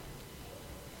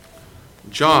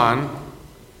John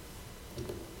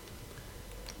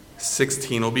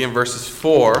 16 will be in verses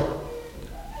 4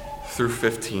 through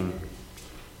 15.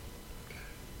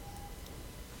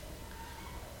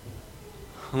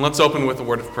 And let's open with a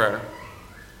word of prayer.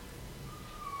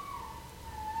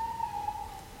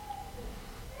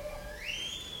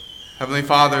 Heavenly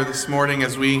Father, this morning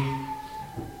as we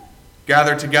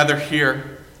gather together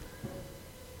here,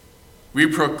 we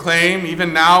proclaim,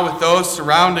 even now with those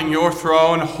surrounding your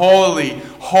throne, holy,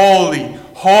 holy,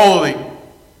 holy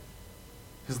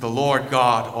is the Lord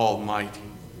God Almighty.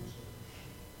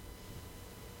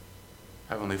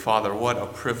 Heavenly Father, what a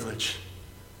privilege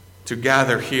to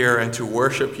gather here and to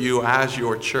worship you as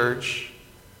your church.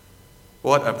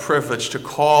 What a privilege to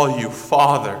call you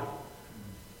Father,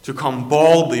 to come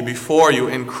boldly before you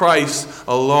in Christ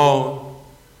alone.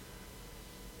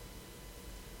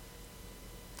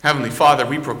 Heavenly Father,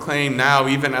 we proclaim now,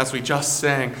 even as we just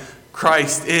sang,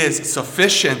 Christ is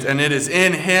sufficient, and it is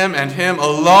in him and him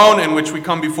alone in which we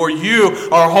come before you,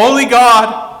 our holy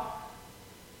God.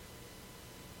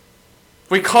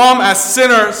 We come as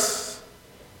sinners.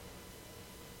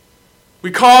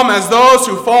 We come as those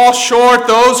who fall short,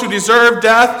 those who deserve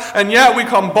death, and yet we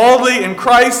come boldly in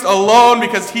Christ alone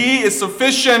because he is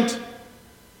sufficient.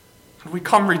 And we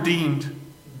come redeemed.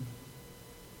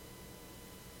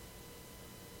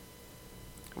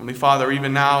 Heavenly Father,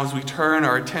 even now as we turn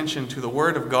our attention to the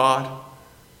Word of God,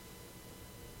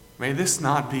 may this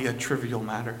not be a trivial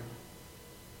matter.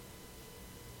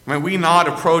 May we not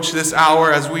approach this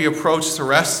hour as we approach the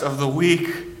rest of the week.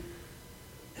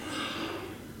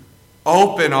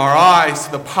 Open our eyes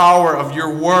to the power of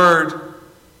your Word,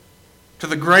 to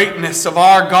the greatness of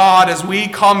our God as we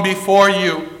come before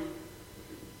you.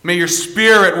 May your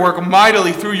Spirit work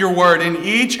mightily through your Word in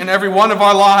each and every one of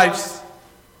our lives.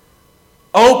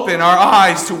 Open our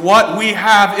eyes to what we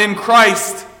have in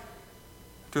Christ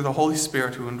through the Holy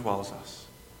Spirit who indwells us.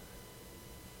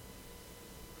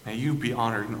 May you be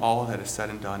honored in all that is said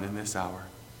and done in this hour.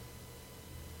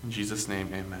 In Jesus' name,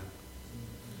 amen.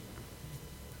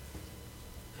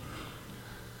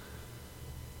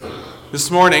 This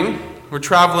morning, we're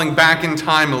traveling back in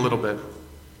time a little bit.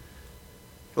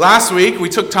 Last week, we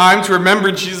took time to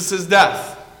remember Jesus'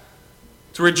 death,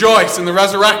 to rejoice in the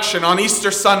resurrection on Easter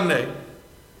Sunday.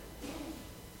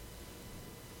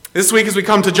 This week, as we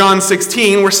come to John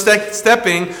 16, we're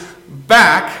stepping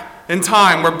back in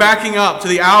time. We're backing up to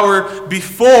the hour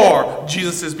before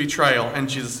Jesus' betrayal and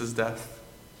Jesus' death.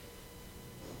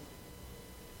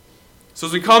 So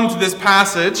as we come to this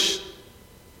passage,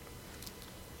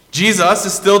 Jesus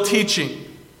is still teaching.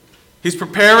 He's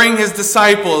preparing his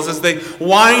disciples as they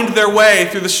wind their way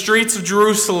through the streets of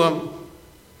Jerusalem.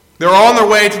 They're on their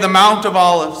way to the Mount of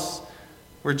Olives,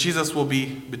 where Jesus will be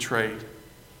betrayed.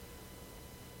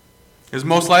 It is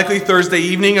most likely Thursday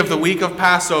evening of the week of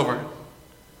Passover.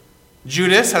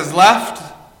 Judas has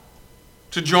left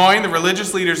to join the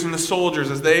religious leaders and the soldiers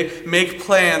as they make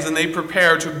plans and they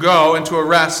prepare to go and to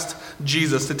arrest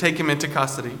Jesus, to take him into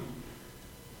custody.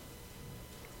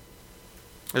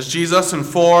 As Jesus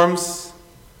informs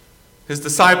his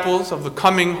disciples of the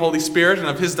coming Holy Spirit and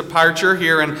of his departure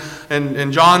here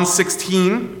in John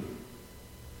 16,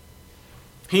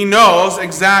 he knows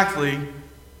exactly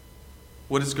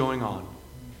what is going on.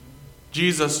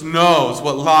 Jesus knows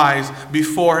what lies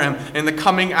before him in the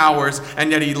coming hours,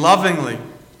 and yet he lovingly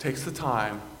takes the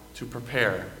time to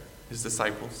prepare his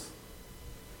disciples.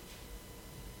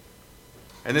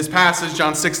 In this passage,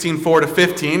 John 16,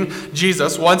 4-15,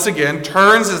 Jesus once again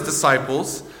turns his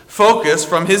disciples' focus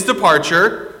from his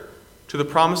departure to the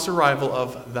promised arrival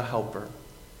of the Helper,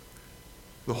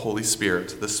 the Holy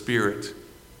Spirit, the Spirit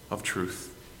of truth.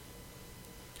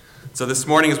 So this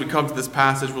morning, as we come to this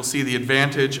passage, we'll see the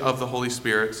advantage of the Holy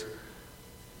Spirit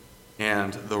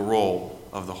and the role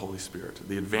of the Holy Spirit.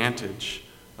 The advantage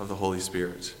of the Holy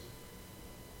Spirit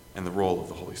and the role of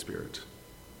the Holy Spirit.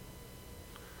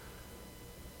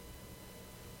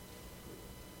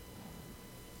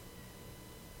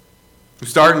 We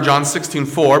start in John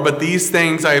 16:4, but these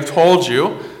things I have told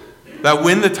you, that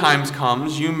when the time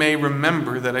comes, you may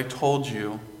remember that I told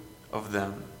you of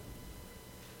them.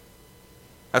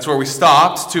 That's where we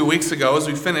stopped 2 weeks ago as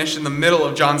we finished in the middle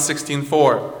of John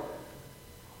 16:4.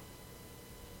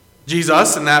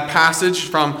 Jesus, in that passage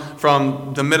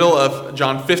from the middle of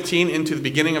John 15 into the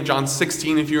beginning of John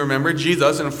 16, if you remember,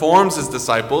 Jesus informs his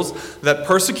disciples that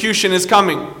persecution is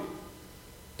coming.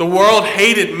 The world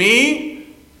hated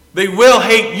me, they will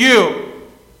hate you.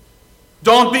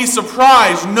 Don't be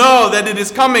surprised. Know that it is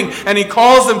coming. And he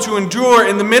calls them to endure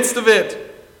in the midst of it.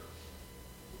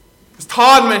 As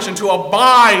Todd mentioned, to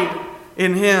abide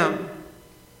in him.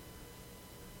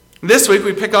 This week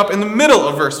we pick up in the middle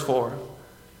of verse 4.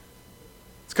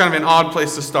 It's kind of an odd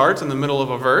place to start, in the middle of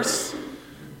a verse.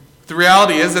 The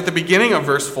reality is that the beginning of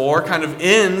verse 4 kind of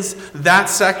ends that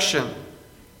section.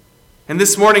 And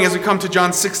this morning, as we come to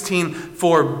John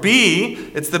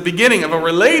 16:4b, it's the beginning of a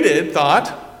related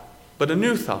thought, but a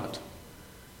new thought.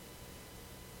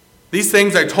 These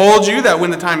things I told you, that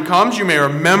when the time comes, you may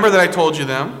remember that I told you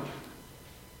them.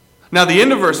 Now the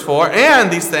end of verse 4,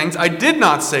 and these things I did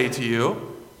not say to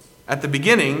you at the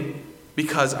beginning,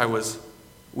 because I was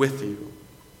with you.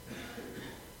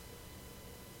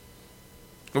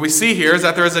 What we see here is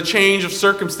that there is a change of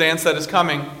circumstance that is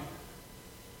coming.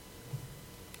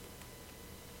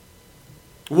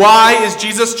 Why is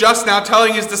Jesus just now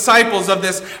telling his disciples of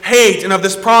this hate and of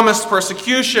this promised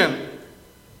persecution?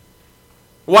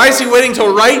 Why is he waiting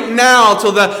till right now,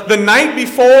 till the night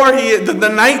before, the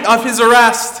night of his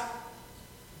arrest?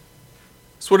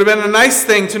 This would have been a nice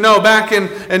thing to know back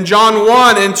in John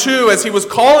 1 and 2 as he was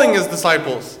calling his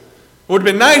disciples. It would have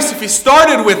been nice if he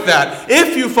started with that.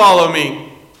 If you follow me,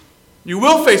 you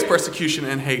will face persecution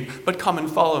and hate, but come and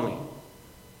follow me.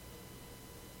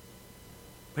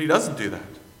 But he doesn't do that.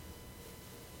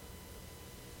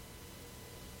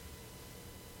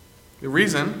 The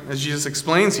reason, as Jesus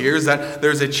explains here, is that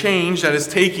there's a change that is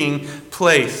taking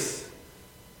place.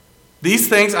 These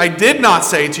things I did not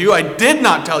say to you, I did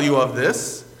not tell you of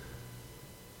this,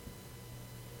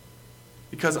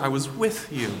 because I was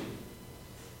with you.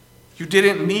 You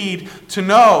didn't need to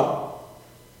know.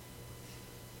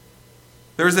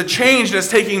 There is a change that's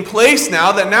taking place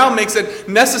now that now makes it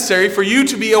necessary for you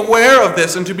to be aware of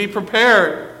this and to be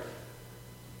prepared.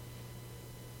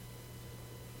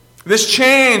 This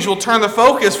change will turn the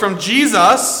focus from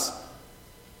Jesus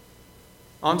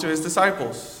onto his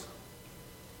disciples.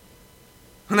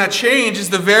 And that change is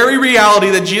the very reality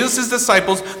that Jesus'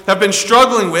 disciples have been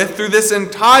struggling with through this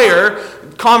entire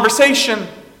conversation.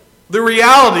 The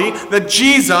reality that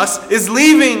Jesus is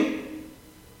leaving.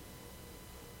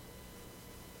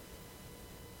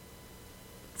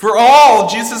 For all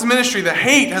of Jesus' ministry, the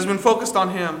hate has been focused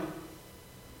on him.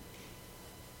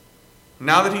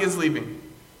 Now that he is leaving,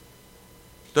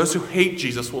 those who hate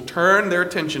Jesus will turn their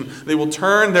attention, they will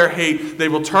turn their hate, they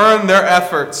will turn their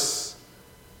efforts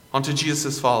onto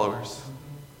Jesus' followers.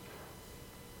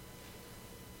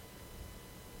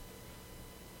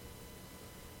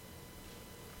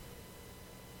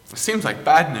 It seems like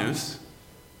bad news.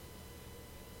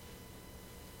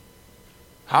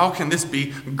 How can this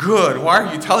be good? Why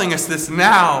are you telling us this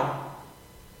now?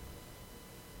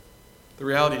 The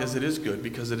reality is it is good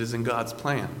because it is in God's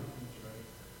plan.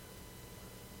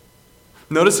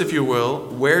 Notice, if you will,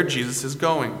 where Jesus is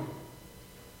going.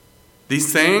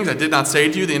 These things I did not say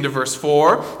to you, the end of verse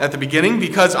 4, at the beginning,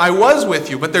 because I was with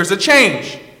you. But there's a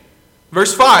change.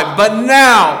 Verse 5, but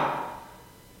now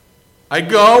I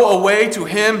go away to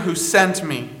him who sent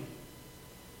me.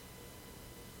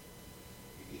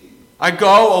 I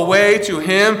go away to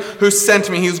him who sent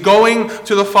me. He's going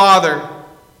to the Father.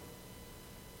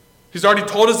 He's already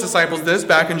told his disciples this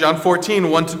back in John 14,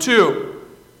 1-2.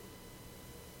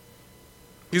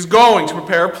 He's going to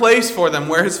prepare a place for them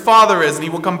where his Father is, and he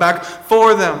will come back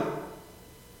for them.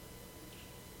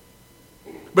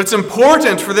 But it's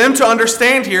important for them to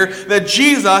understand here that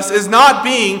Jesus is not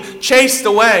being chased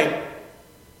away.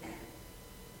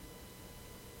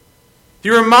 He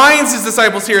reminds his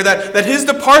disciples here that his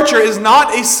departure is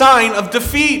not a sign of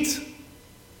defeat.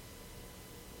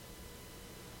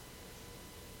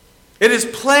 It is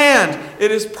planned, it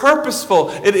is purposeful,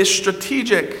 it is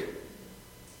strategic.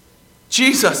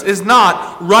 Jesus is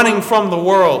not running from the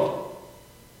world.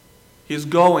 He is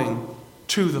going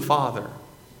to the Father.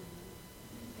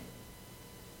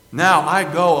 Now I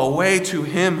go away to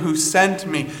him who sent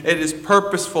me. It is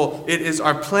purposeful. It is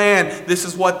our plan. This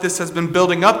is what this has been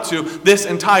building up to this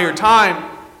entire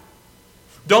time.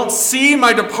 Don't see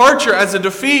my departure as a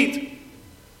defeat.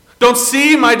 Don't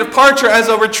see my departure as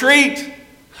a retreat.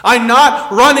 I'm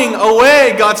not running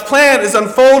away. God's plan is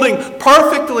unfolding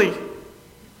perfectly.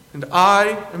 And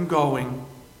I am going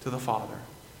to the Father.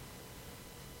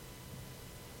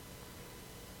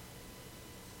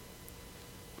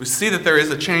 We see that there is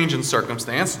a change in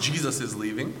circumstance. Jesus is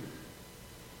leaving.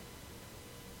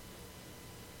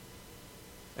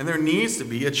 And there needs to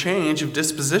be a change of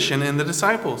disposition in the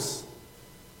disciples.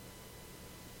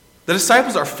 The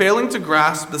disciples are failing to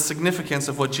grasp the significance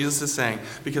of what Jesus is saying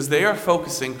because they are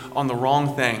focusing on the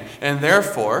wrong thing. And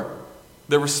therefore,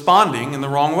 they're responding in the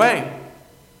wrong way.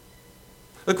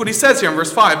 Look what he says here in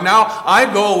verse 5. Now I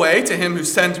go away to him who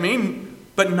sent me,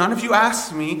 but none of you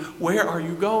asked me, where are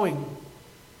you going?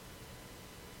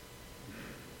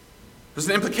 There's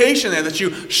an implication there that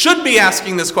you should be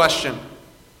asking this question.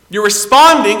 You're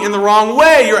responding in the wrong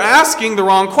way. You're asking the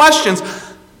wrong questions.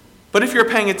 But if you're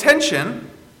paying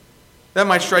attention, that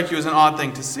might strike you as an odd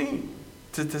thing to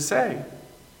say.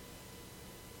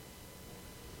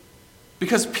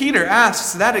 Because Peter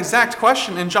asks that exact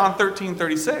question in John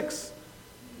 13:36.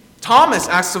 Thomas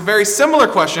asks a very similar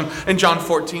question in John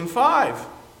 14:5.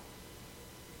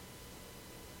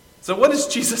 So what is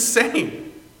Jesus saying?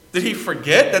 Did he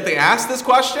forget that they asked this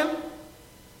question?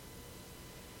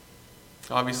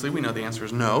 Obviously, we know the answer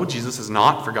is no. Jesus has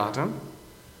not forgotten.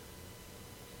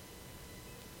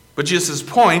 But Jesus'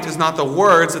 point is not the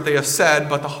words that they have said,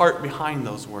 but the heart behind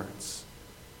those words.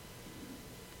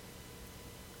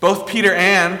 Both Peter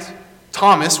and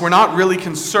Thomas were not really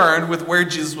concerned with where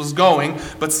Jesus was going,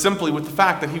 but simply with the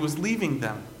fact that he was leaving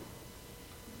them.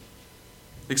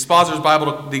 The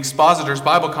Expositor's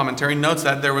Bible commentary notes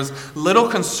that there was little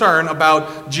concern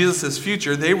about Jesus'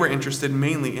 future. They were interested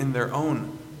mainly in their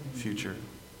own future.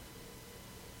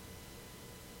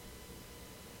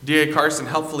 D.A. Carson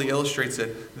helpfully illustrates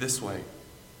it this way.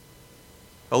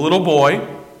 A little boy,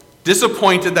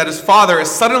 disappointed that his father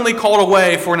is suddenly called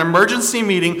away for an emergency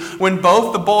meeting when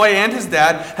both the boy and his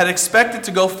dad had expected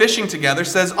to go fishing together,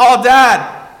 says, "Oh,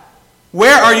 Dad,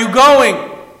 where are you going?"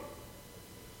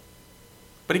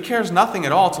 But he cares nothing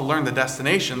at all to learn the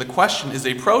destination. The question is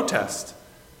a protest.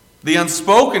 The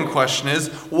unspoken question is,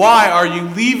 why are you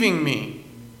leaving me?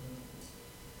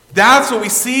 That's what we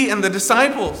see in the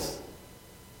disciples.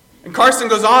 And Carson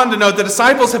goes on to note the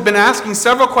disciples have been asking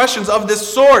several questions of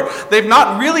this sort. They've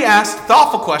not really asked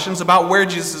thoughtful questions about where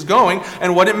Jesus is going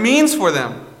and what it means for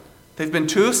them. They've been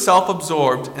too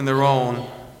self-absorbed in their own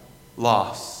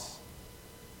loss.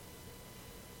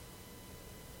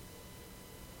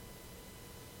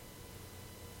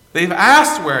 They've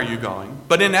asked, "Where are you going?"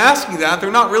 But in asking that, they're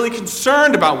not really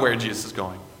concerned about where Jesus is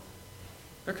going.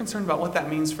 They're concerned about what that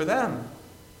means for them.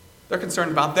 They're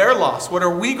concerned about their loss. What are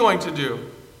we going to do?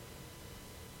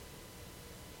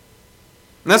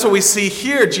 And that's what we see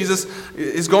here. Jesus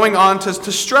is going on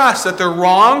to stress that their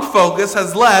wrong focus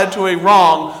has led to a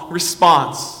wrong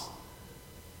response.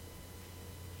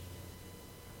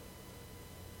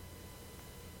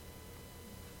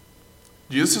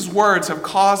 Jesus' words have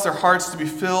caused their hearts to be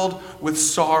filled with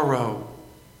sorrow.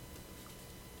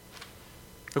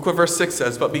 Look what verse 6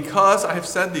 says. "But because I have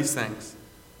said these things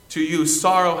to you,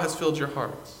 sorrow has filled your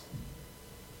hearts."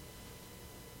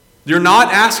 You're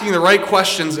not asking the right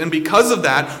questions, and because of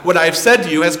that, what I have said to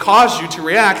you has caused you to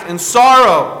react in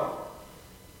sorrow.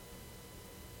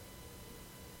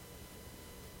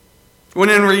 When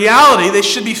in reality, they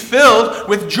should be filled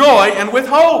with joy and with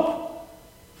hope.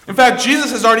 In fact,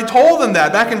 Jesus has already told them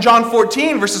that. Back in John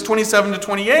 14, verses 27 to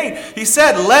 28, he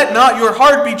said, "Let not your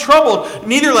heart be troubled,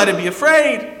 neither let it be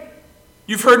afraid.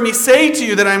 You've heard me say to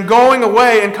you that I am going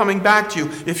away and coming back to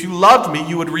you. If you loved me,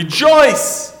 you would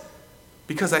rejoice.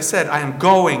 Because I said, I am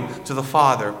going to the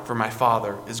Father, for my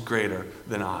Father is greater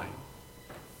than I."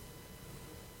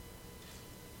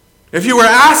 If you were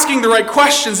asking the right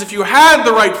questions, if you had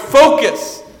the right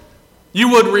focus, you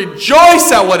would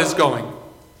rejoice at what is going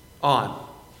on.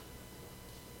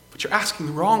 But you're asking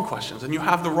the wrong questions, and you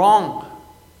have the wrong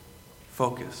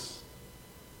focus.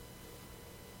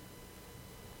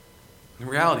 The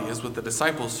reality is, what the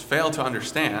disciples fail to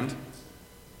understand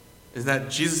is that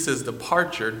Jesus'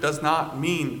 departure does not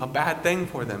mean a bad thing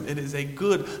for them. It is a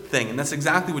good thing. And that's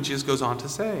exactly what Jesus goes on to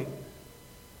say.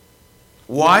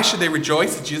 Why should they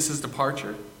rejoice at Jesus'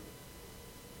 departure?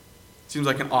 Seems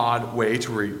like an odd way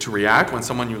to react when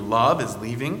someone you love is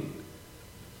leaving.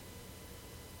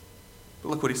 But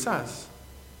look what he says.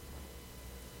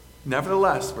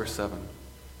 "Nevertheless," verse 7,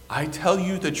 "I tell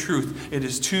you the truth, it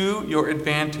is to your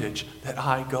advantage that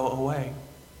I go away."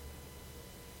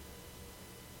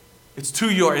 It's to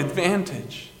your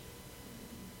advantage.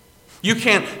 You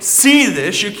can't see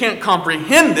this, you can't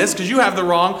comprehend this because you're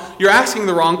asking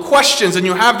the wrong questions and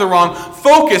you have the wrong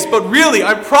focus. But really,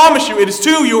 I promise you, it is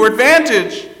to your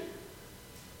advantage.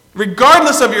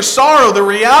 Regardless of your sorrow, the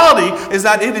reality is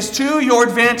that it is to your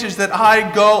advantage that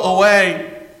I go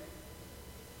away.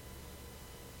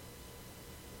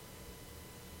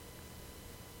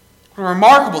 What a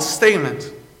remarkable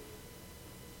statement.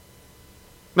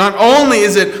 Not only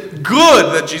is it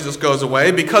good that Jesus goes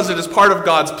away because it is part of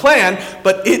God's plan,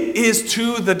 but it is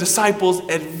to the disciples'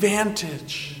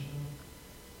 advantage.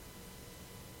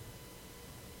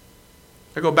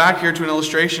 I go back here to an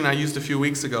illustration I used a few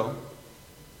weeks ago.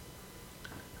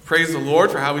 Praise the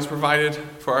Lord for how He's provided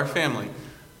for our family.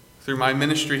 Through my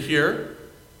ministry here,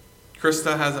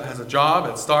 Krista has a job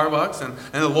at Starbucks, and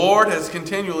the Lord has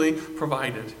continually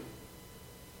provided.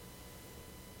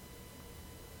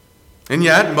 And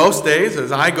yet, most days,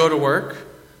 as I go to work,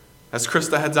 as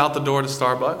Krista heads out the door to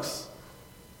Starbucks,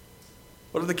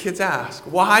 what do the kids ask?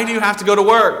 Why do you have to go to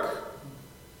work?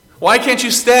 Why can't you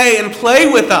stay and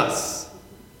play with us?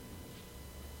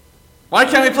 Why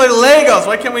can't we play Legos?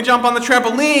 Why can't we jump on the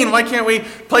trampoline? Why can't we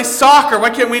play soccer? Why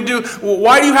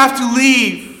do you have to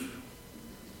leave?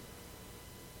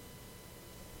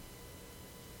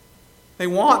 They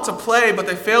want to play, but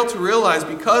they fail to realize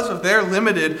because of their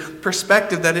limited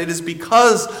perspective that it is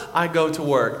because I go to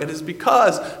work. It is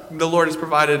because the Lord has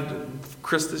provided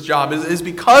Krista's job. It is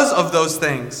because of those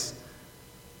things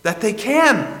that they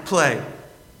can play.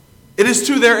 It is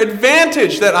to their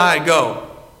advantage that I go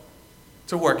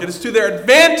to work. It is to their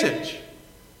advantage.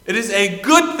 It is a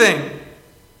good thing.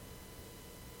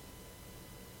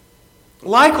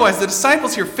 Likewise, the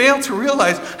disciples here fail to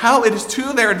realize how it is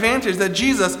to their advantage that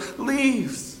Jesus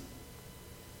leaves.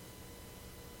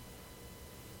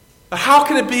 But how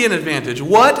can it be an advantage?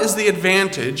 What is the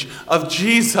advantage of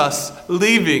Jesus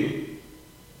leaving?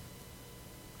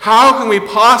 How can we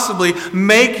possibly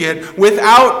make it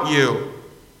without you?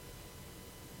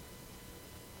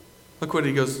 Look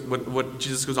what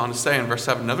Jesus goes on to say in verse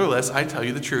 7. Nevertheless, I tell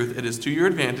you the truth, it is to your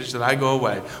advantage that I go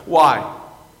away. Why?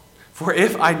 For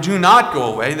if I do not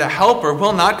go away, the Helper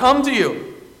will not come to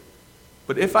you.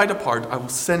 But if I depart, I will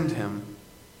send him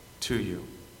to you.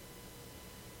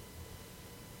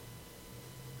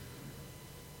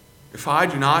 If I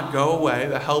do not go away,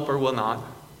 the Helper will not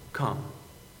come.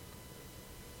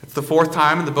 It's the fourth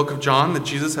time in the book of John that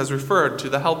Jesus has referred to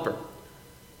the Helper.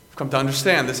 I've come to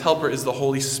understand this Helper is the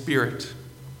Holy Spirit.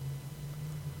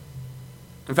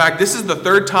 In fact, this is the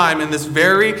third time in this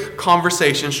very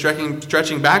conversation,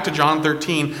 stretching back to John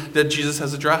 13, that Jesus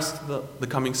has addressed the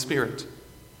coming Spirit.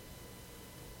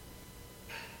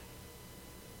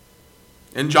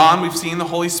 In John, we've seen the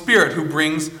Holy Spirit who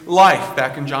brings life,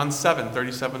 back in John 7,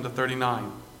 37 to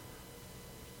 39.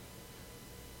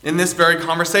 In this very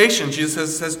conversation,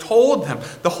 Jesus has told them,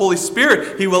 the Holy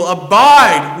Spirit, he will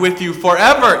abide with you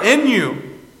forever in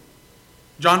you.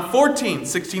 John 14,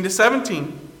 16 to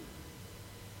 17.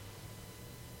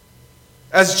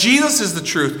 As Jesus is the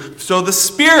truth, so the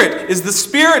Spirit is the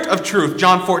Spirit of truth.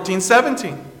 John 14,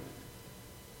 17.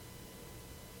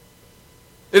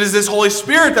 It is this Holy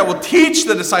Spirit that will teach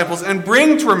the disciples and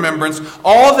bring to remembrance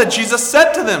all that Jesus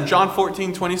said to them. John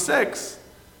 14, 26.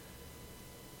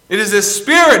 It is this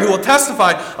Spirit who will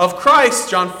testify of Christ.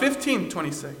 John 15,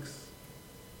 26.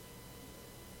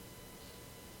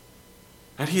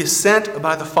 And he is sent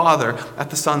by the Father at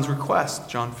the Son's request.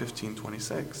 John 15,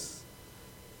 26.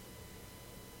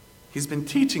 He's been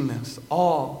teaching this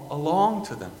all along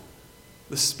to them.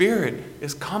 The Spirit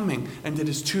is coming, and it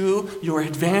is to your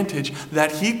advantage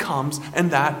that he comes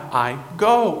and that I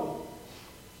go.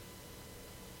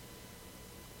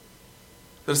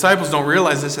 The disciples don't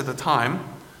realize this at the time.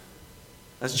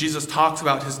 As Jesus talks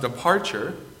about his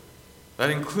departure, that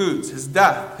includes his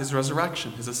death, his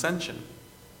resurrection, his ascension.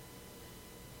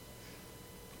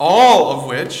 All of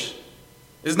which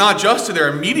is not just to their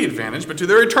immediate advantage, but to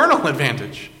their eternal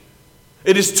advantage.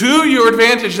 It is to your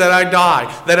advantage that I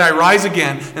die, that I rise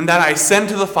again, and that I ascend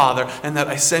to the Father, and that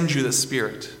I send you the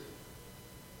Spirit.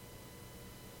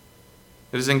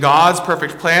 It is in God's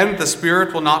perfect plan that the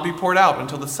Spirit will not be poured out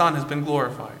until the Son has been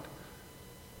glorified.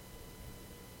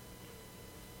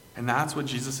 And that's what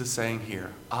Jesus is saying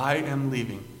here. I am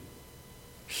leaving.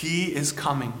 He is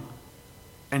coming.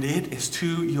 And it is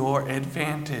to your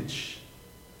advantage.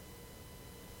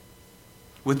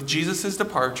 With Jesus'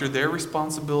 departure, their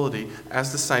responsibility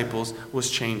as disciples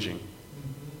was changing.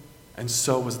 And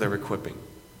so was their equipping.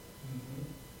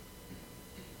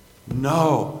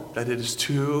 Know that it is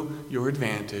to your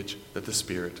advantage that the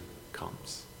Spirit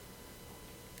comes.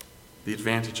 The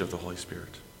advantage of the Holy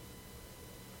Spirit.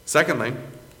 Secondly,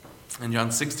 in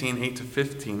John 16, 8 to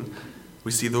 15,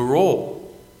 we see the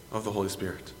role of the Holy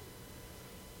Spirit.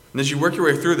 And as you work your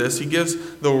way through this, he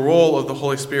gives the role of the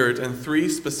Holy Spirit in three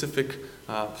specific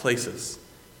places.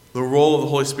 The role of the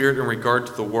Holy Spirit in regard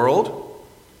to the world,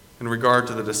 in regard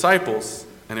to the disciples,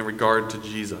 and in regard to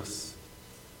Jesus.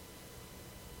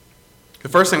 The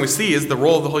first thing we see is the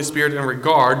role of the Holy Spirit in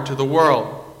regard to the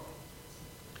world.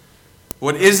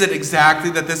 What is it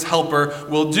exactly that this helper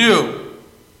will do?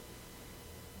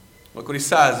 Look what he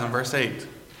says in verse 8.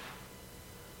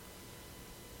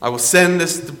 I will send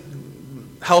this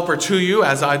helper to you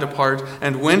as I depart,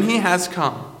 and when he has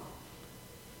come,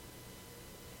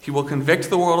 he will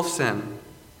convict the world of sin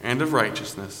and of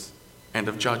righteousness and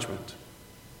of judgment.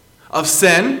 Of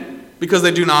sin, because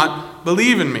they do not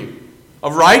believe in me.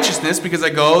 Of righteousness, because I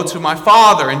go to my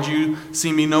Father and you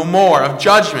see me no more. Of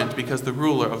judgment, because the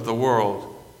ruler of the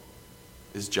world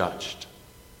is judged.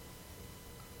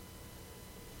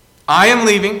 I am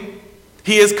leaving.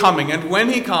 He is coming. And when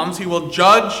he comes, he will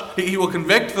judge, he will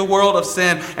convict the world of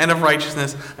sin and of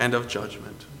righteousness and of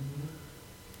judgment.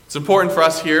 It's important for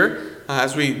us here,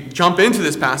 as we jump into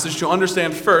this passage, to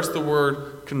understand first the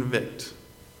word convict.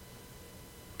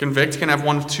 Convict can have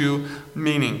one of two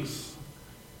meanings.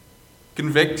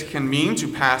 Convict can mean to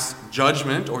pass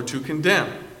judgment or to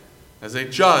condemn. As a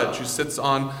judge who sits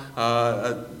on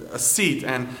a seat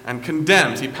and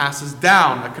condemns, he passes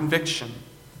down a conviction.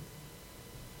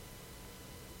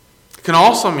 It can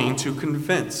also mean to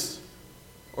convince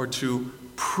or to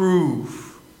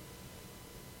prove.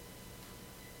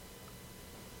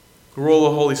 The role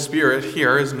of the Holy Spirit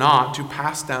here is not to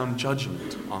pass down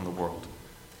judgment on the world,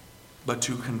 but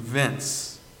to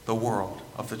convince the world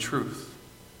of the truth.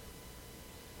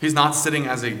 He's not sitting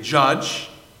as a judge.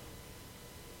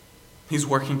 He's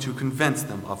working to convince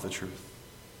them of the truth.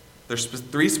 There's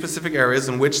three specific areas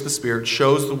in which the Spirit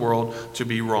shows the world to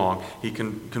be wrong. He's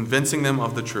convincing them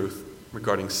of the truth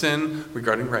regarding sin,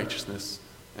 regarding righteousness,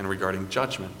 and regarding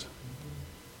judgment.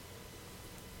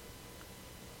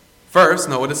 First,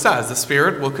 note what it says. The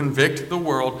Spirit will convict the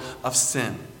world of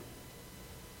sin.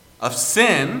 Of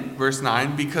sin, verse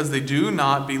 9, because they do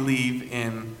not believe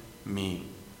in me.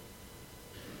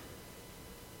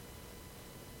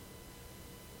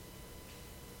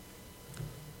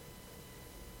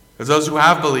 As those who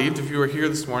have believed, if you are here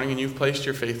this morning and you've placed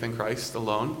your faith in Christ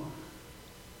alone,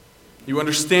 you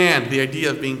understand the idea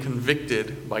of being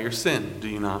convicted by your sin, do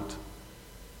you not?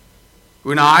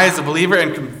 When I, as a believer,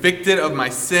 am convicted of my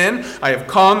sin, I have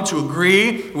come to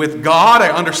agree with God.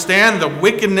 I understand the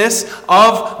wickedness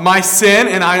of my sin,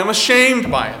 and I am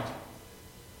ashamed by it.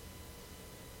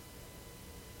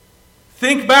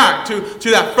 Think back to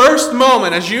that first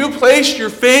moment as you placed your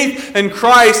faith in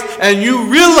Christ and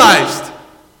you realized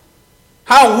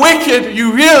how wicked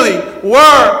you really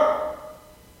were.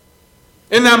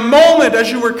 In that moment, as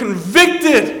you were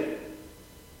convicted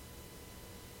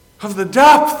of the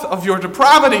depth of your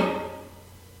depravity.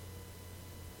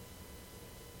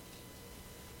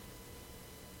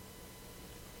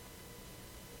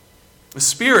 The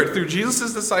Spirit, through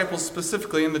Jesus' disciples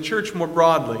specifically, and the church more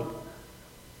broadly,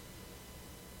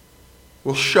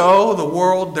 will show the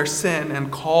world their sin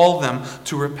and call them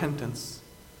to repentance,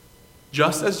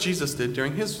 just as Jesus did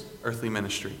during his earthly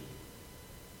ministry.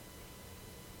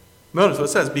 Notice what it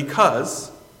says,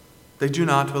 because they do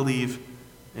not believe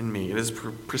in me. It is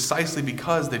precisely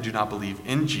because they do not believe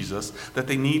in Jesus that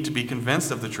they need to be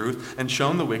convinced of the truth and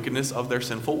shown the wickedness of their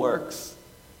sinful works.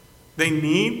 They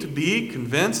need to be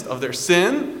convinced of their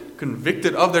sin,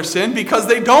 convicted of their sin, because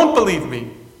they don't believe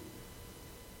me.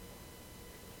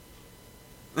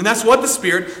 And that's what the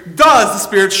Spirit does. The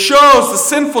Spirit shows the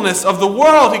sinfulness of the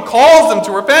world. He calls them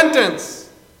to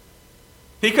repentance.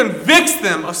 He convicts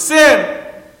them of sin.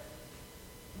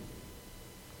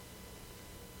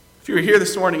 If you were here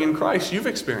this morning in Christ, you've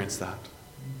experienced that.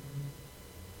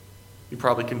 You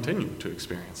probably continue to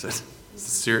experience it. The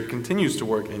Spirit continues to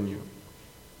work in you.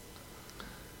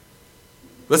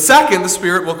 But second, the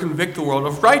Spirit will convict the world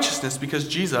of righteousness because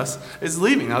Jesus is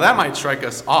leaving. Now that might strike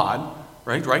us odd,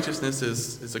 right? Righteousness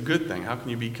is a good thing. How can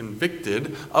you be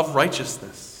convicted of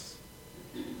righteousness?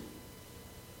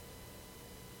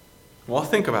 Well,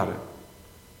 think about it.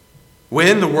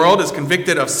 When the world is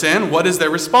convicted of sin, what is their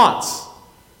response?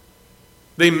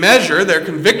 They measure their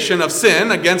conviction of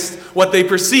sin against what they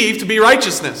perceive to be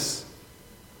righteousness.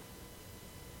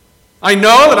 I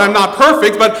know that I'm not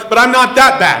perfect, but I'm not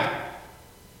that bad.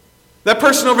 That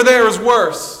person over there is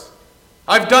worse.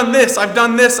 I've done this, I've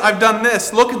done this, I've done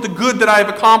this. Look at the good that I have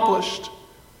accomplished.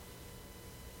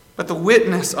 But the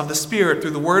witness of the Spirit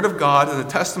through the Word of God and the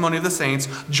testimony of the saints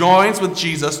joins with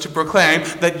Jesus to proclaim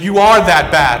that you are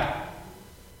that bad.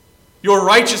 Your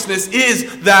righteousness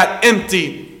is that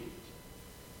empty.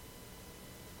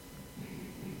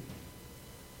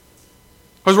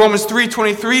 Because Romans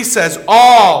 3:23 says,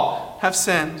 all have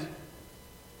sinned.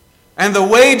 And the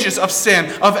wages of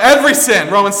sin, of every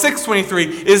sin, Romans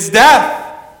 6:23, is death.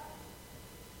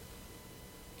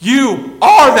 You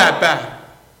are that bad.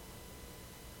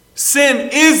 Sin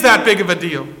is that big of a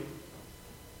deal.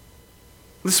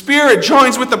 The Spirit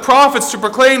joins with the prophets to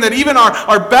proclaim that even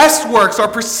our best works, our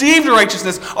perceived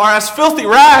righteousness, are as filthy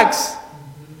rags.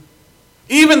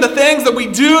 Even the things that we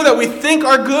do that we think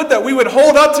are good, that we would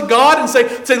hold up to God and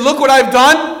say, look what I've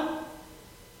done.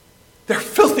 They're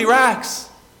filthy rags.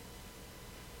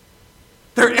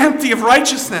 They're empty of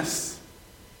righteousness.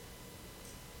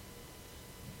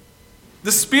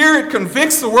 The Spirit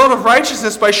convicts the world of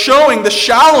righteousness by showing the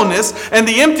shallowness and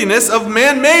the emptiness of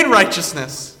man-made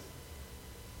righteousness.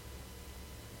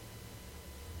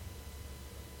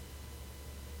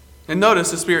 And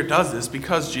notice the Spirit does this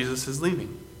because Jesus is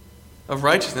leaving. Of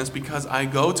righteousness, because I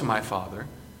go to my Father,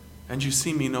 and you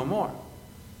see me no more.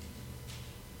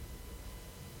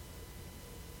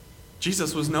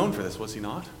 Jesus was known for this, was he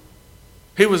not?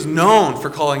 He was known for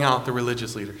calling out the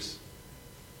religious leaders.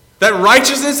 That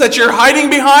righteousness that you're hiding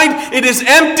behind, it is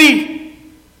empty.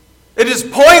 It is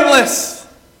pointless.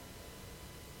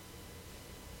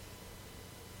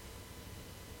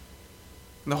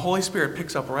 And the Holy Spirit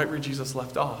picks up right where Jesus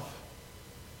left off.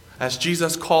 As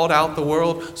Jesus called out the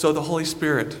world, so the Holy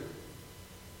Spirit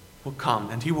will come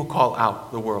and he will call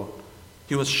out the world.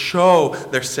 He will show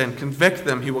their sin, convict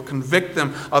them. He will convict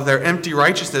them of their empty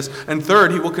righteousness. And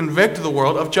third, he will convict the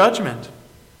world of judgment.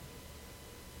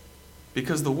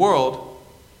 Because the world,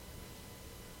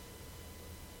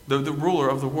 the ruler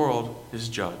of the world is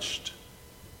judged.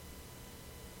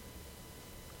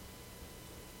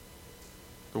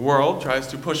 The world tries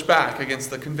to push back against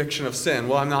the conviction of sin.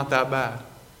 Well, I'm not that bad.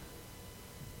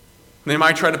 They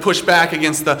might try to push back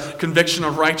against the conviction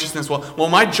of righteousness. Well,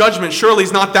 my judgment surely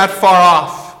is not that far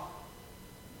off.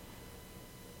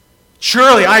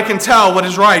 Surely I can tell what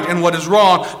is right and what is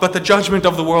wrong, but the judgment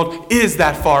of the world is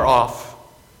that far off.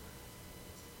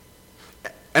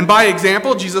 And by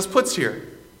example, Jesus puts here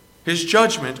his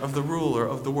judgment of the ruler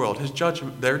of the world, his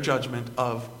judgment, their judgment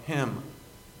of him.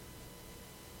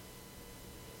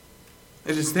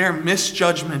 It is their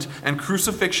misjudgment and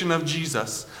crucifixion of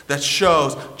Jesus that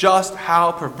shows just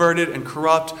how perverted and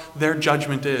corrupt their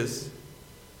judgment is.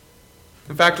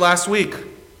 In fact, last week,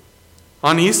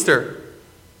 on Easter,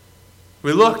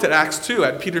 we looked at Acts 2,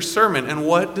 at Peter's sermon, and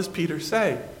what does Peter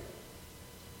say?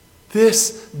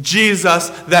 This Jesus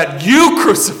that you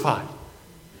crucified.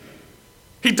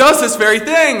 He does this very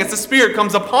thing as the Spirit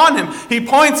comes upon him. He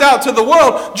points out to the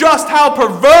world just how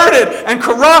perverted and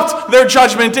corrupt their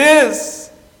judgment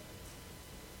is.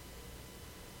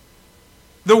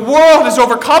 The world is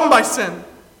overcome by sin.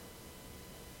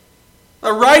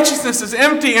 Their righteousness is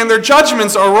empty and their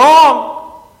judgments are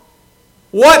wrong.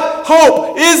 What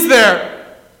hope is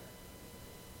there?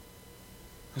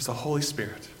 There's the Holy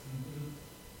Spirit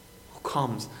who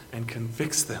comes and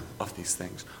convicts them of these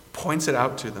things, points it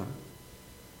out to them.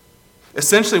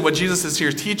 Essentially, what Jesus is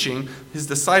here teaching his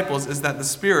disciples is that the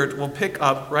Spirit will pick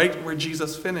up right where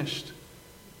Jesus finished.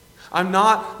 I'm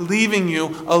not leaving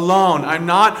you alone. I'm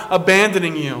not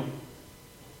abandoning you.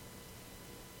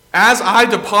 As I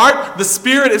depart, the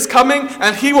Spirit is coming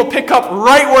and he will pick up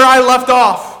right where I left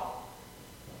off.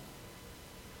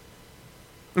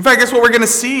 In fact, that's what we're going to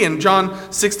see in John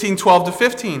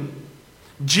 16:12-15.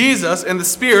 Jesus and the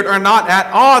Spirit are not at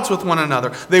odds with one another.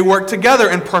 They work together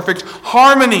in perfect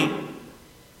harmony.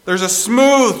 There's a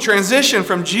smooth transition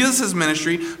from Jesus'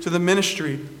 ministry to the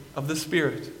ministry of the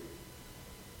Spirit.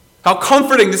 How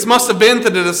comforting this must have been to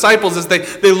the disciples as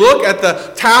they look at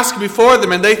the task before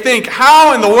them and they think,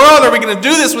 how in the world are we going to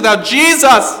do this without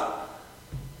Jesus?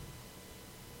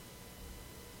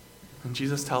 And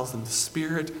Jesus tells them the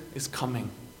Spirit is coming.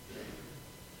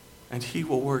 And he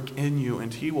will work in you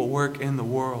and he will work in the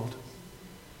world.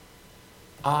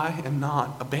 I am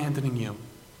not abandoning you.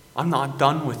 I'm not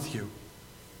done with you.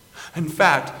 In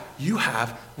fact, you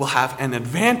will have an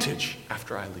advantage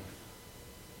after I leave.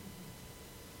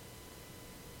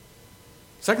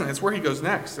 Secondly, that's where he goes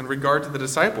next in regard to the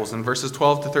disciples in verses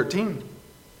 12-13.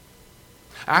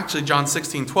 Actually, John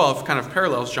 16:12 kind of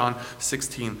parallels John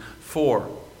 16:4.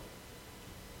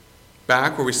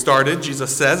 Back where we started,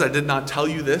 Jesus says, I did not tell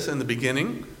you this in the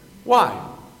beginning. Why?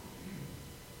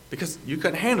 Because you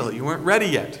couldn't handle it. You weren't ready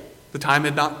yet. The time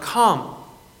had not come.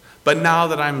 But now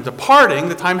that I'm departing,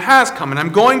 the time has come, and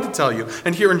I'm going to tell you.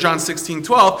 And here in John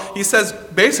 16:12, he says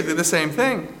basically the same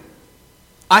thing.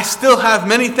 I still have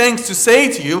many things to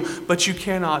say to you, but you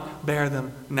cannot bear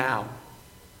them now.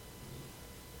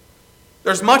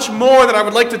 There's much more that I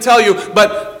would like to tell you,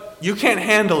 but you can't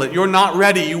handle it. You're not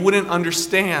ready. You wouldn't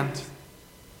understand.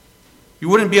 You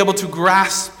wouldn't be able to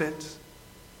grasp it.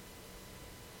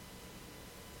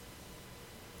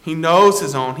 He knows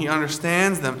his own, he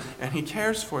understands them, and he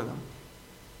cares for them.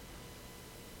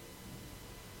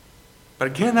 But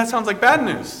again, that sounds like bad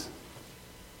news.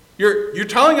 You're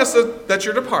telling us that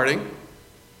you're departing,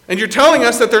 and you're telling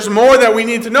us that there's more that we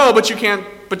need to know, but you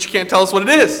can't tell us what it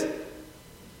is.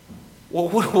 Well,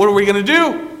 what are we going to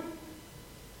do?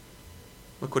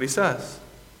 Look what he says.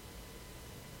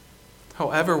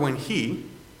 However, when he,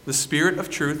 the Spirit of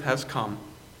truth, has come,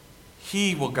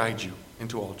 he will guide you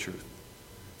into all truth.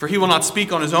 For he will not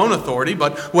speak on his own authority,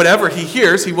 but whatever he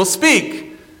hears, he will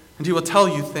speak, and he will tell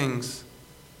you things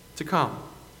to come.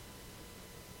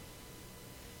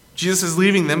 Jesus is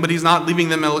leaving them, but he's not leaving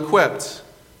them ill-equipped.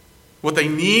 What they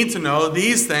need to know,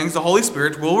 these things, the Holy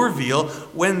Spirit will reveal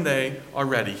when they are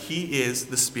ready. He is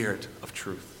the Spirit of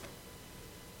truth.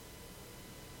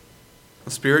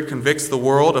 The Spirit convicts the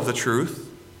world of the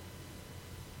truth,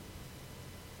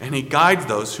 and He guides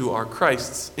those who are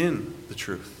Christ's in the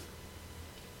truth.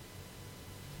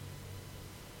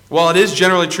 While it is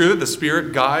generally true that the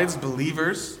Spirit guides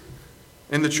believers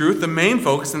in the truth, the main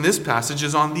focus in this passage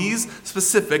is on these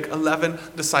specific 11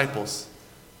 disciples.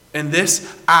 In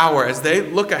this hour, as they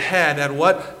look ahead at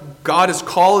what God is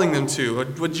calling them to,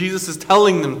 what Jesus is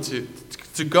telling them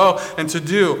to go and to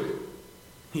do,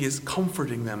 He is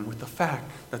comforting them with the fact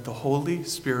that the Holy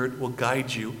Spirit will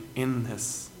guide you in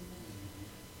this.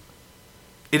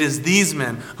 It is these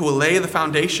men who will lay the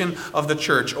foundation of the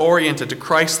church, oriented to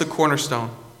Christ the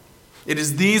cornerstone. It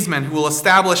is these men who will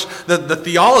establish the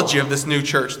theology of this new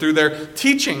church through their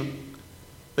teaching.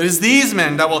 It is these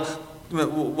men that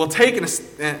will take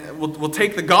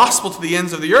the gospel to the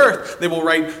ends of the earth. They will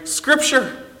write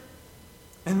Scripture.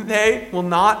 And they will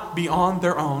not be on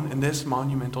their own in this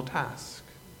monumental task.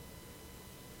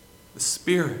 The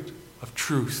Spirit of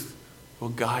truth will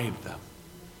guide them.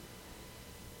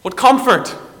 What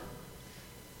comfort!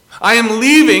 I am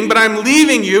leaving, but I'm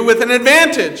leaving you with an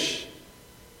advantage.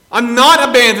 I'm not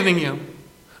abandoning you.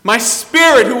 My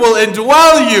Spirit, who will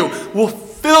indwell you, will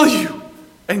fill you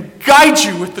and guide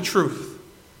you with the truth.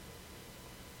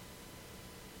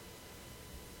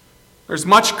 There's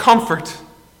much comfort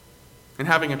in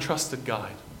having a trusted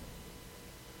guide.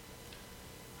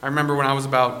 I remember when I was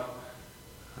about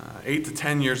 8 to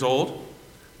 10 years old,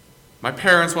 my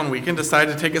parents one weekend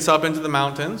decided to take us up into the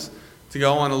mountains to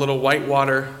go on a little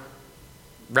whitewater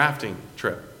rafting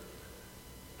trip.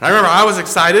 I remember I was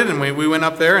excited, and we went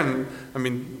up there, and I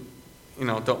mean, you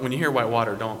know, when you hear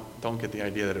whitewater, don't get the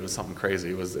idea that it was something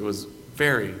crazy. It was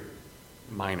very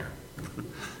minor,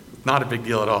 not a big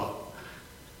deal at all.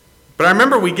 But I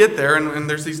remember we get there, and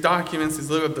there's these documents,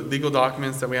 these legal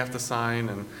documents that we have to sign,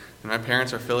 and my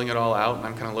parents are filling it all out, and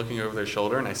I'm kind of looking over their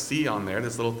shoulder, and I see on there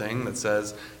this little thing that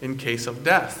says, "In case of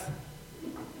death."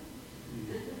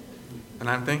 And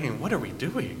I'm thinking, what are we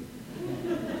doing?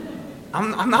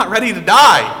 I'm not ready to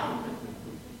die.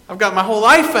 I've got my whole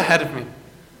life ahead of me. And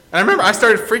I remember I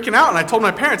started freaking out, and I told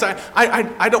my parents,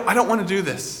 I don't want to do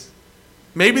this.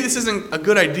 Maybe this isn't a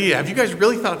good idea. Have you guys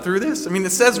really thought through this? I mean,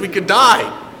 it says we could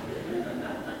die.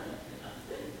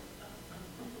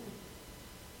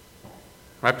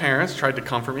 My parents tried to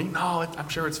comfort me. No, I'm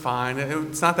sure it's fine.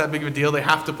 It's not that big of a deal. They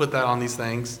have to put that on these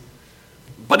things.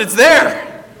 But it's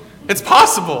there. It's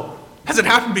possible. Has it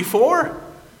happened before?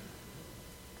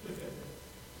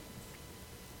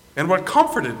 And what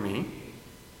comforted me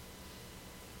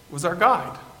was our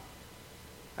guide,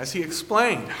 as he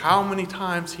explained how many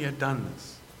times he had done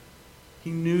this.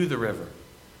 He knew the river.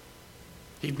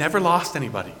 He'd never lost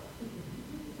anybody.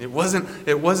 It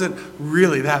wasn't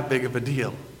really that big of a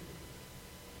deal.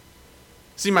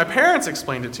 See, my parents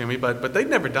explained it to me, but they'd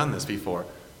never done this before.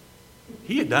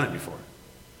 He had done it before.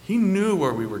 He knew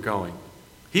where we were going.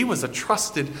 He was a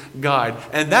trusted guide,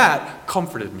 and that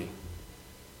comforted me.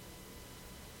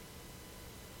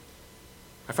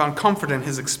 I found comfort in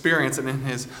his experience and in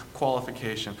his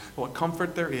qualification. What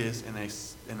comfort there is in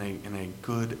a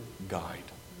good guide.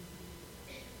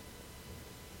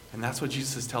 And that's what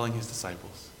Jesus is telling his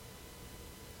disciples.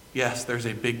 Yes, there's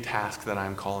a big task that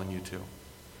I'm calling you to.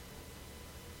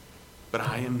 But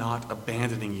I am not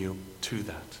abandoning you to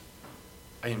that.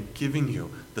 I am giving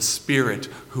you the Spirit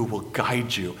who will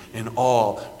guide you in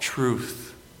all truth.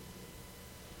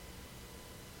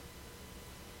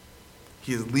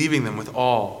 He is leaving them with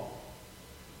all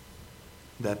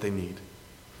that they need.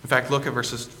 In fact, look at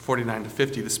verses 49 to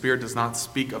 50. The Spirit does not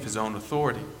speak of his own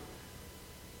authority.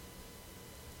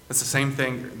 That's the same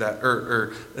thing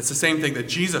that's the same thing that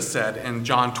Jesus said in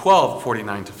John 12,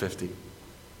 49 to 50.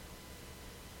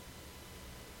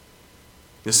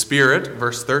 The Spirit,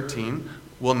 verse 13,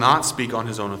 will not speak on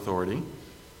his own authority.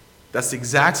 That's the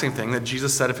exact same thing that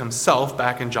Jesus said of himself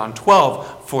back in John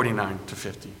 12, 49 to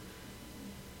 50.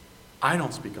 I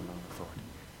don't speak on my own authority.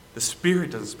 The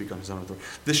Spirit doesn't speak on his own authority.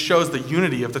 This shows the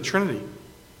unity of the Trinity.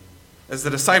 As the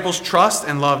disciples trust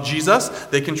and love Jesus,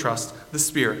 they can trust the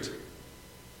Spirit.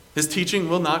 His teaching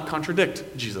will not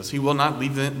contradict Jesus. He will not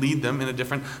lead them in a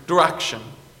different direction.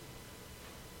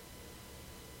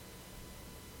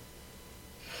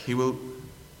 He will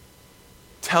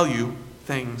tell you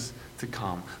things to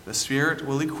come. The Spirit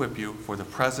will equip you for the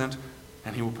present,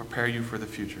 and he will prepare you for the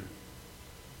future.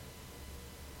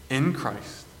 In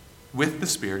Christ, with the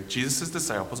Spirit, Jesus'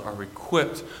 disciples are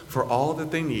equipped for all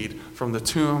that they need from the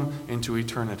tomb into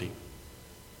eternity.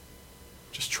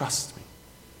 Just trust me.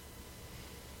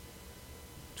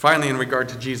 Finally, in regard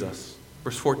to Jesus,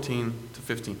 verse 14 to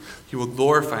 15, he will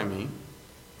glorify me,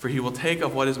 for he will take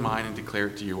of what is mine and declare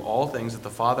it to you. All things that the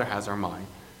Father has are mine.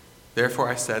 Therefore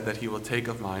I said that he will take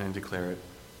of mine and declare it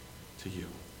to you.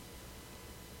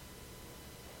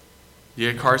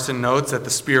 D.A. Carson notes that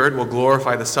the Spirit will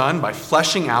glorify the Son by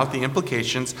fleshing out the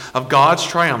implications of God's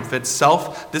triumphant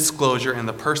self-disclosure in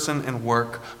the person and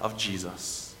work of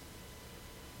Jesus.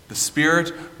 The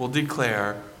Spirit will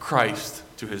declare Christ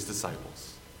to his disciples.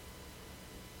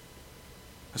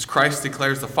 As Christ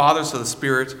declares the Father, so the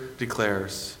Spirit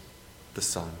declares the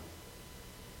Son.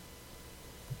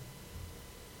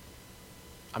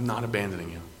 I'm not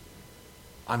abandoning you.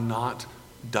 I'm not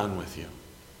done with you.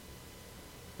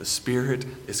 The Spirit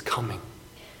is coming,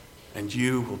 and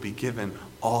you will be given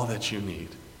all that you need.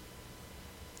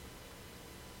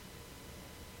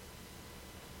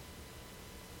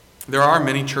 There are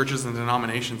many churches and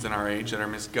denominations in our age that are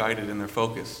misguided in their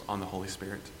focus on the Holy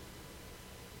Spirit.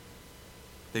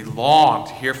 They long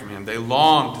to hear from him. They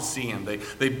long to see him.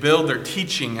 They build their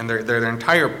teaching and their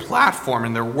entire platform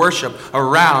and their worship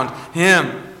around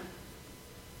him.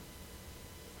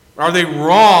 Are they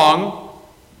wrong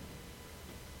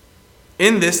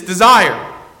in this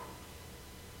desire?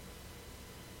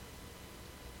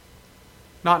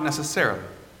 Not necessarily.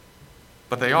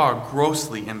 But they are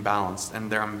grossly imbalanced,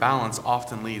 and their imbalance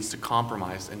often leads to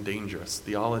compromised and dangerous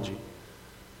theology.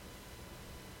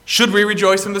 Should we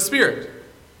rejoice in the Spirit?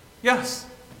 Yes.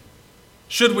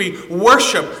 Should we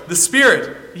worship the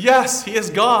Spirit? Yes, he is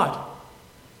God.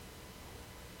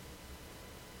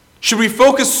 Should we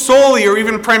focus solely or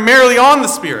even primarily on the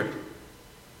Spirit?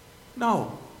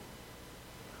 No.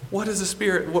 What does the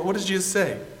Spirit, what does Jesus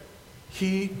say?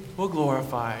 He will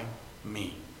glorify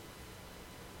me.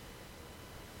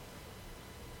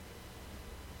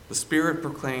 The Spirit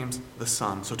proclaims the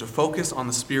Son. So to focus on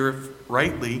the Spirit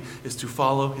rightly is to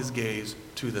follow his gaze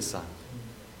to the Son.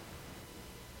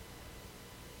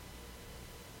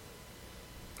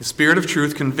 The Spirit of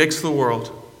truth convicts the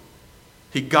world.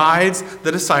 He guides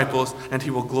the disciples, and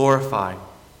he will glorify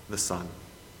the Son.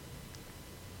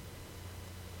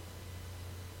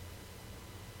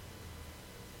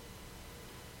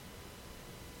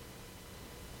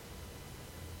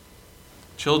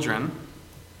 Children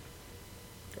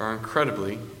are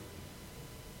incredibly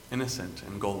innocent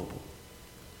and gullible.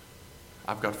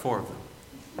 I've got 4 of them.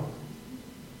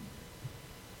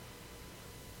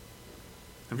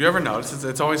 Have you ever noticed,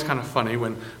 it's always kind of funny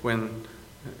when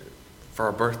for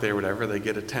a birthday or whatever, they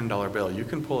get a $10 bill. You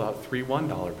can pull out 3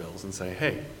 $1 bills and say,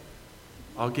 hey,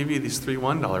 I'll give you these 3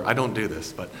 $1. I don't do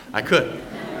this, but I could.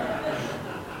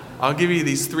 I'll give you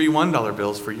these 3 $1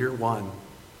 bills for your one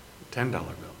 $10 bill.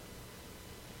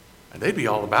 And they'd be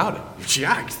all about it.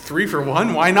 Yeah, 3 for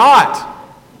 1, why not?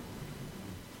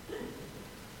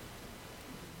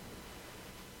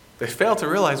 They fail to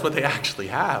realize what they actually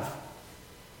have.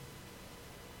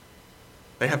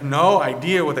 They have no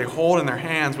idea what they hold in their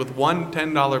hands with one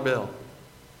 $10 bill.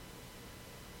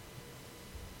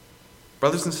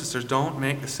 Brothers and sisters, don't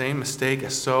make the same mistake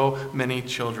as so many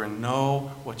children.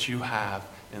 Know what you have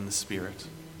in the Spirit.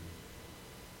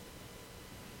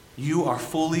 You are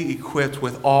fully equipped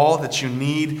with all that you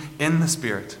need in the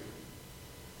Spirit.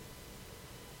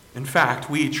 In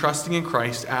fact, we, trusting in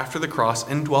Christ after the cross,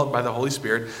 indwelt by the Holy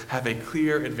Spirit, have a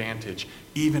clear advantage,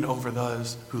 even over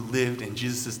those who lived in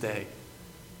Jesus' day,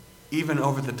 even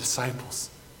over the disciples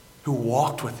who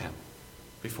walked with him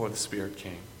before the Spirit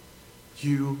came.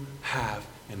 You have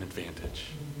an advantage.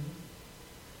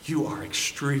 You are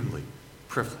extremely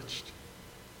privileged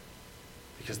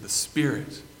because the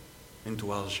Spirit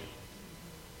indwells you.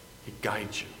 He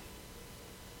guides you.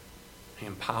 He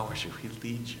empowers you. He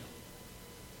leads you.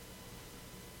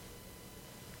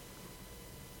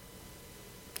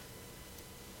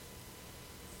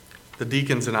 The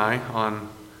deacons and I, on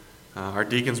our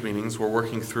deacons meetings, we're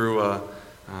working through a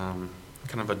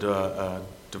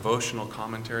devotional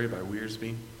commentary by Wiersbe.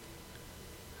 And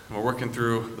we're working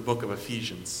through the book of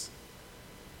Ephesians.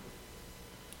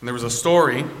 And there was a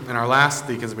story in our last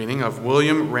deacons meeting of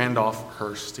William Randolph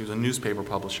Hearst. He was a newspaper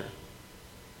publisher.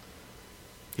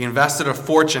 He invested a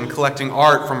fortune collecting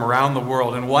art from around the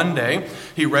world. And one day,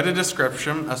 he read a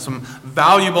description of some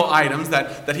valuable items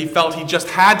that he felt he just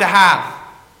had to have.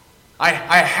 I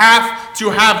have to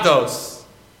have those.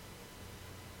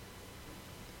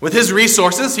 With his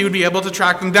resources, he would be able to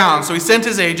track them down. So he sent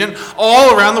his agent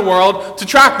all around the world to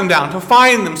track them down, to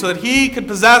find them, so that he could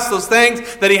possess those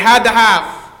things that he had to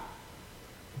have.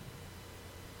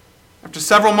 After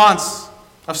several months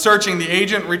of searching, the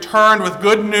agent returned with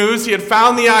good news. He had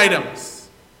found the items.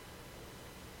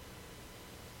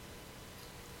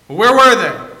 Where were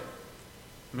they?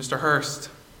 Mr. Hurst,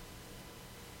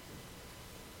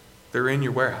 they're in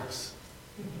your warehouse.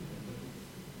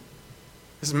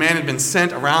 This man had been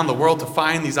sent around the world to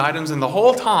find these items, and the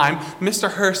whole time,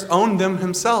 Mr. Hurst owned them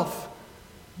himself.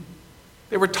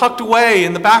 They were tucked away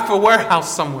in the back of a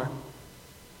warehouse somewhere.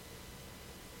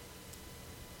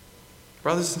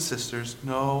 Brothers and sisters,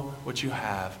 know what you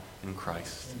have in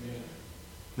Christ. Amen.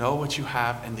 Know what you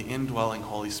have in the indwelling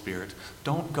Holy Spirit.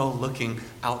 Don't go looking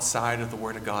outside of the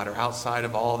Word of God or outside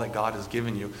of all that God has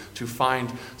given you to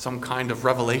find some kind of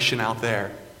revelation out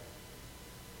there.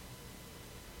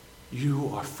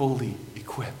 You are fully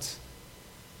equipped.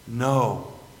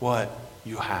 Know what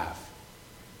you have.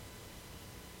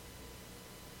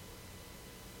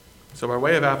 So by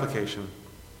way of application,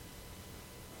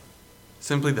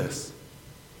 simply this: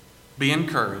 be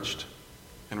encouraged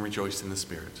and rejoice in the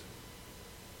Spirit.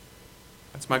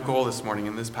 That's my goal this morning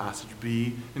in this passage.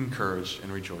 Be encouraged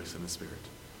and rejoice in the Spirit.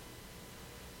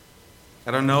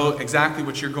 I don't know exactly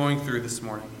what you're going through this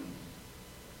morning.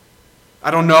 I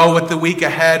don't know what the week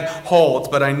ahead holds,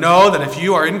 but I know that if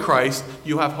you are in Christ,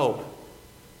 you have hope.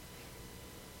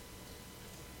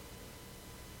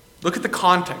 Look at the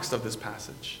context of this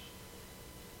passage.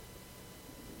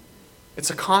 It's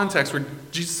a context where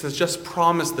Jesus has just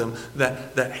promised them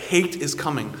that hate is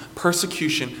coming,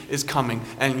 persecution is coming,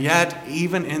 and yet,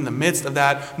 even in the midst of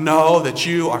that, know that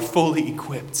you are fully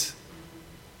equipped.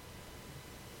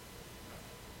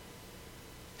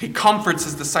 He comforts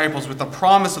his disciples with the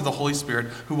promise of the Holy Spirit,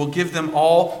 who will give them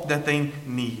all that they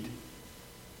need.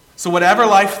 So whatever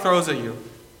life throws at you,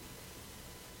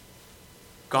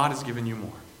 God has given you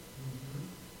more.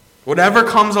 Whatever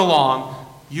comes along,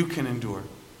 you can endure.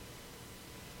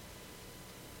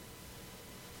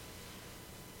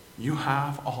 You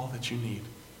have all that you need.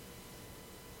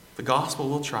 The gospel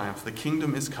will triumph. The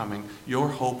kingdom is coming. Your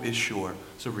hope is sure.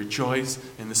 So rejoice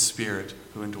in the Spirit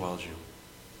who indwells you.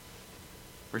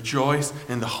 Rejoice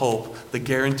in the hope, the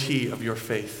guarantee of your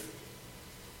faith.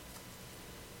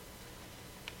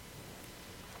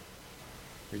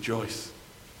 Rejoice.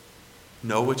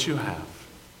 Know what you have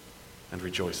and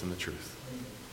rejoice in the truth.